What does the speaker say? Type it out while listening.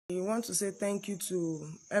I want to say thank you to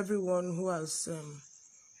everyone who has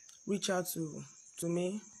reached out to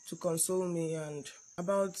me to console me and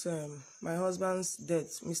about my husband's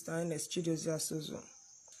death, Mr. Ernest Chidozie Asozo.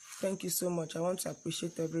 Thank you so much. I want to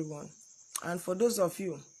appreciate everyone. And for those of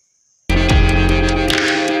you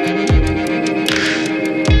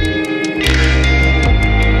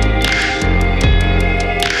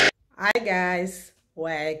hi guys,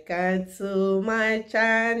 welcome to my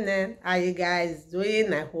channel. How you guys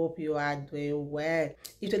doing? I hope you are doing well.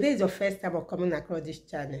 If today is your first time of coming across this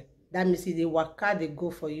channel, that means if they work out, they go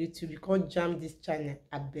for YouTube, you can't jam this channel.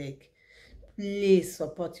 I beg, please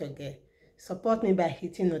support your girl. Support me by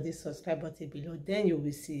hitting on the subscribe button below. Then you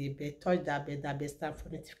will see a bell. Touch that bell stand for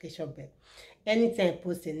notification bell. Anytime I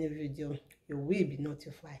post a new video, you will be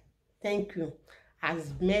notified. Thank you.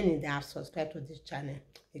 As many that have subscribed to this channel,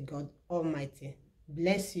 may God Almighty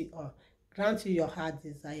bless you all, grant you your heart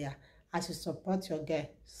desire. As you support your girl,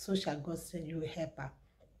 so shall God send you a helper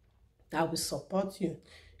that will support you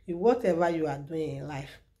in whatever you are doing in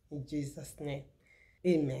life. In Jesus' name,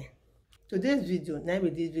 amen. Today's video, now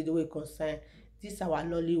with this video, will concern this our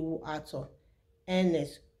Nollywood actor,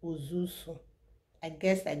 Ernest Ozusu. I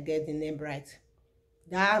guess I get the name right.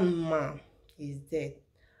 That man is dead.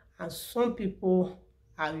 And some people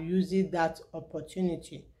are using that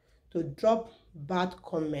opportunity to drop bad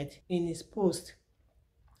comment in his post.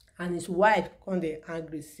 And his wife come dey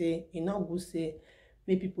angry say e no good say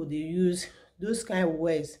make people dey use those kind of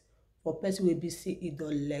words for person wey be say e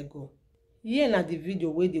don let go. Here na the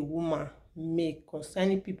video wey the woman make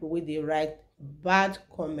concerning people wey dey write bad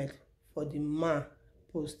comment for the man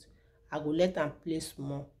post. I go let am play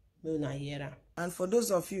small make una hear am. And for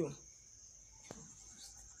those of you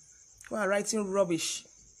who are writing rubbish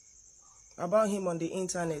about him on the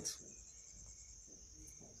internet,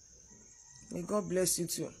 may God bless you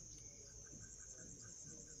too.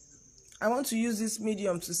 I want to use this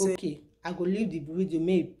medium to say, okay, I go leave the video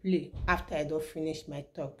may play after I don't finish my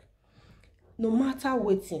talk. No matter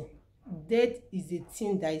wetin, death is a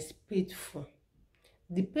thing that is painful.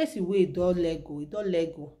 The person wey don let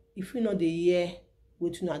go, if you know dey hear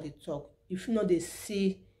wetin una dey talk, if you know dey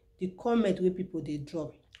see the comment wey people dey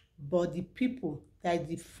drop, but the people, like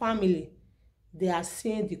the family, they are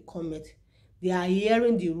seeing the comment, they are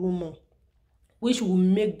hearing the rumor, which will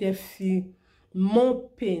make them feel more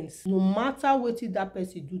pains. No matter wetin that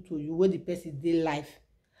person do to you, when the person dey life,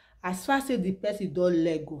 as far as the person don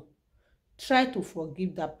let go, try to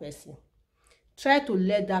forgive that person. Try to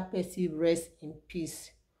let that person rest in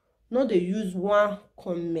peace. No dey use one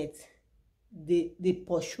comment they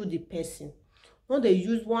pursue the person. No dey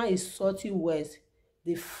use one insulting words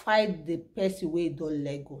they fight the person wey don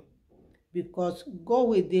let go. Because God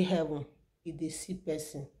wey dey heaven, e dey see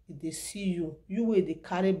person, e dey see you. You wey dey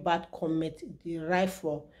carry bad comment dey write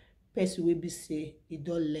for person wey be say e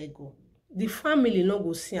don let go. The family no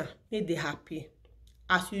go see am make dey happy.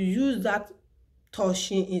 As you use that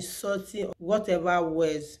touching, insulting, whatever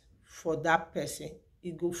words for that person,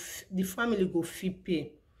 the family go feel pain.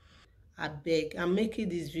 I beg, I'm making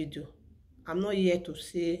this video. I'm not here to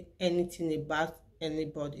say anything about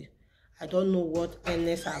anybody. I don't know what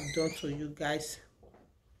Ernest have done to you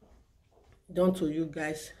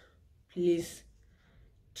guys. Please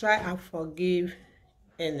try and forgive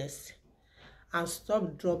Ernest and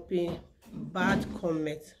stop dropping bad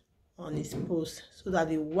comments on his post, so that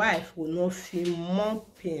the wife will not feel more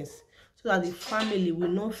pains, so that the family will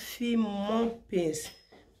not feel more pains.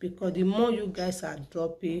 Because the more you guys are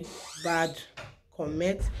dropping bad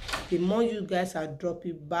comments, the more you guys are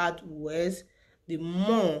dropping bad words, the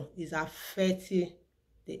more is affecting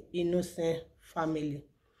the innocent family.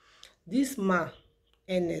 This man,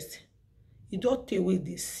 Ernest, he don't take away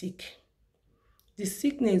the sick. The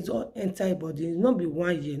sickness don't enter your body. It's not be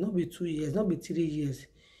 1 year, not be 2 years, not be 3 years.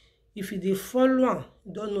 If you dey follow am,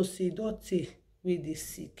 you don't know say don't take away the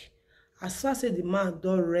sick. As far as the man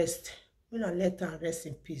don't rest, when I let am rest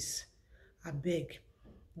in peace, I beg.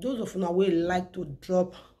 Those of una wey like to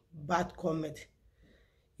drop bad comment,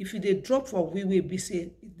 if you dey drop for we be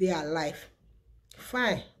say they are alive,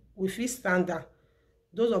 fine, we fit stand down.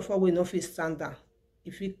 Those of us wey no fit stand down,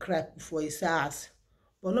 if he cry for his ass,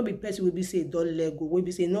 but not be person wey be say don't let go, wey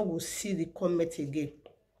be say no go see the comment again,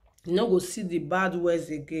 no go see the bad words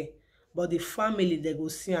again. But the family, they go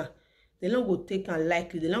see am, they no go take am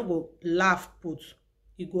lightly, they no go laugh put.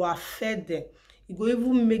 It go affect them. It go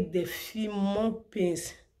even make them feel more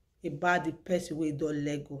pains about the person wey don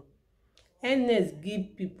let go. Ernest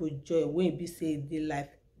give people joy when e be say dey life.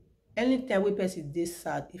 Anytime wey person dey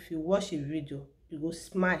sad, if you watch a video, you go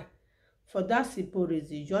smile. For that simple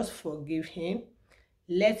reason, just forgive him,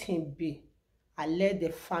 let him be, and let the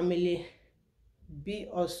family be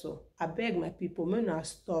also. I beg my people, may not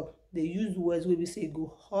stop. They use words wey be say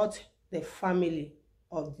go hurt the family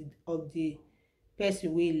of the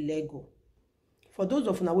person wey let go. For those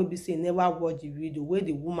of una wey be say never watch the video wey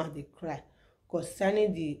the woman dey cry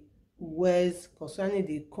concerning the words, concerning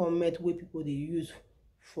the comment wey people dey use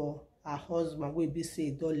for her husband wey be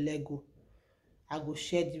say don let go, I go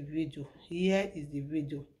share the video. Here is the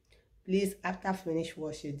video. Please, after finish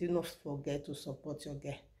watching, do not forget to support your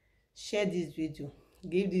girl. Share this video,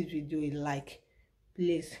 give this video a like.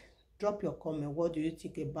 Please drop your comment. What do you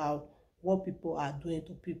think about what people are doing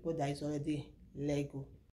to people that is already let go?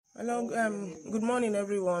 Hello, good morning,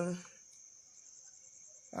 everyone.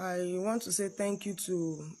 I want to say thank you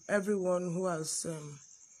to everyone who has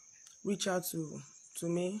reached out to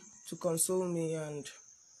me to console me and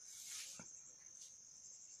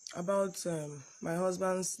about my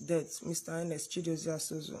husband's death, Mr.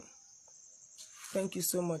 Nigerian. Thank you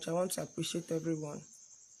so much. I want to appreciate everyone.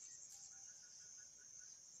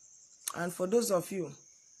 And for those of you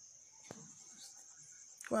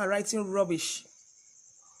who are writing rubbish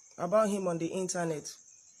about him on the internet,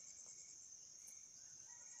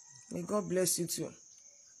 may God bless you too.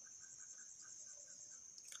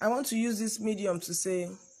 I want to use this medium to say,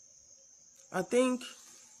 I think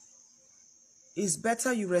it's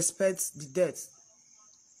better you respect the dead.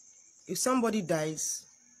 If somebody dies,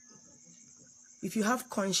 if you have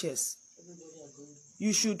conscience,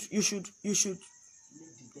 you should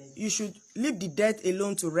leave the dead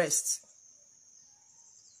alone to rest.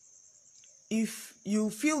 If you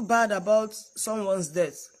feel bad about someone's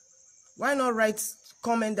death, why not write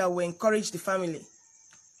comment that will encourage the family?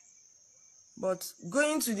 But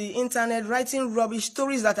going to the internet, writing rubbish,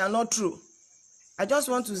 stories that are not true, I just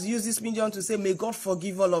want to use this medium to say, may God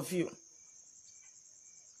forgive all of you.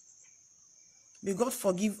 May God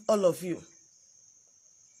forgive all of you.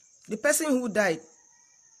 The person who died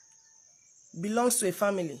belongs to a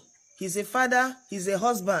family. He's a father, he's a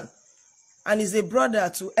husband, and he's a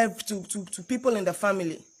brother to people in the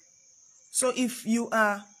family. So if you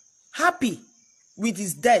are happy with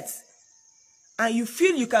his death and you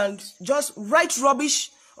feel you can just write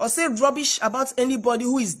rubbish or say rubbish about anybody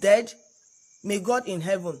who is dead, may God in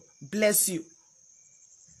heaven bless you.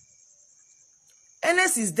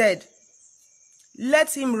 Ernest is dead.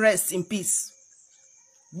 Let him rest in peace.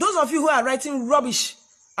 Those of you who are writing rubbish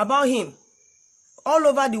about him all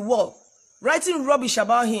over the world, writing rubbish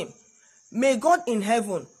about him, may God in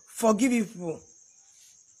heaven forgive you people.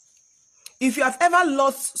 If you have ever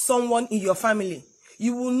lost someone in your family,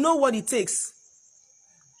 you will know what it takes.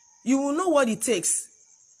 You will know what it takes.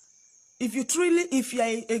 If you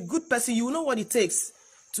are a good person, you will know what it takes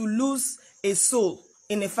to lose a soul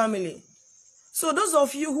in a family. So those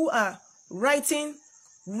of you who are writing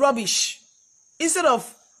rubbish, instead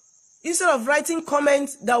of writing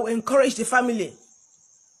comments that will encourage the family,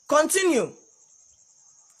 continue.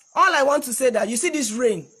 All I want to say that, you see this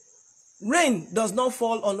rain does not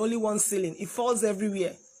fall on only one ceiling. It falls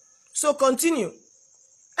everywhere. So continue.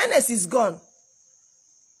 Ernest is gone.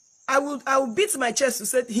 I will beat my chest to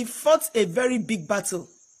say he fought a very big battle.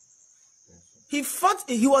 He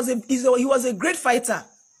was a great fighter.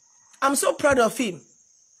 I'm so proud of him.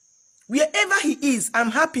 Wherever he is, I'm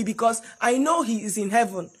happy because I know he is in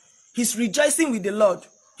heaven. He's rejoicing with the Lord.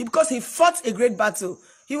 Because he fought a great battle.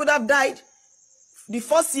 He would have died the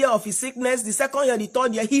first year of his sickness, the second year, the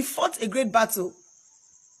third year. He fought a great battle.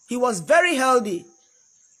 He was very healthy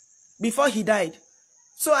before he died.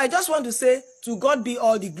 So I just want to say, to God be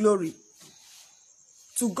all the glory.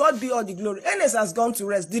 To God be all the glory. Ernest has gone to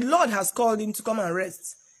rest. The Lord has called him to come and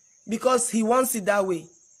rest because he wants it that way.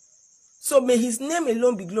 So may his name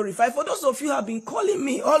alone be glorified. For those of you who have been calling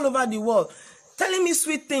me all over the world, telling me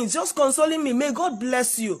sweet things, just consoling me, may God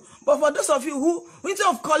bless you. But for those of you who, instead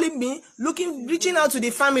of calling me, reaching out to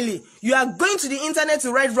the family, you are going to the internet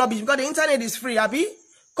to write rubbish because the internet is free, Abby.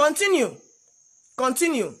 Continue.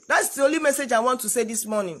 Continue. That's the only message I want to say this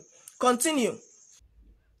morning. Continue.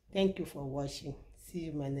 Thank you for watching. See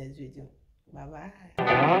you in my next video. Bye-bye.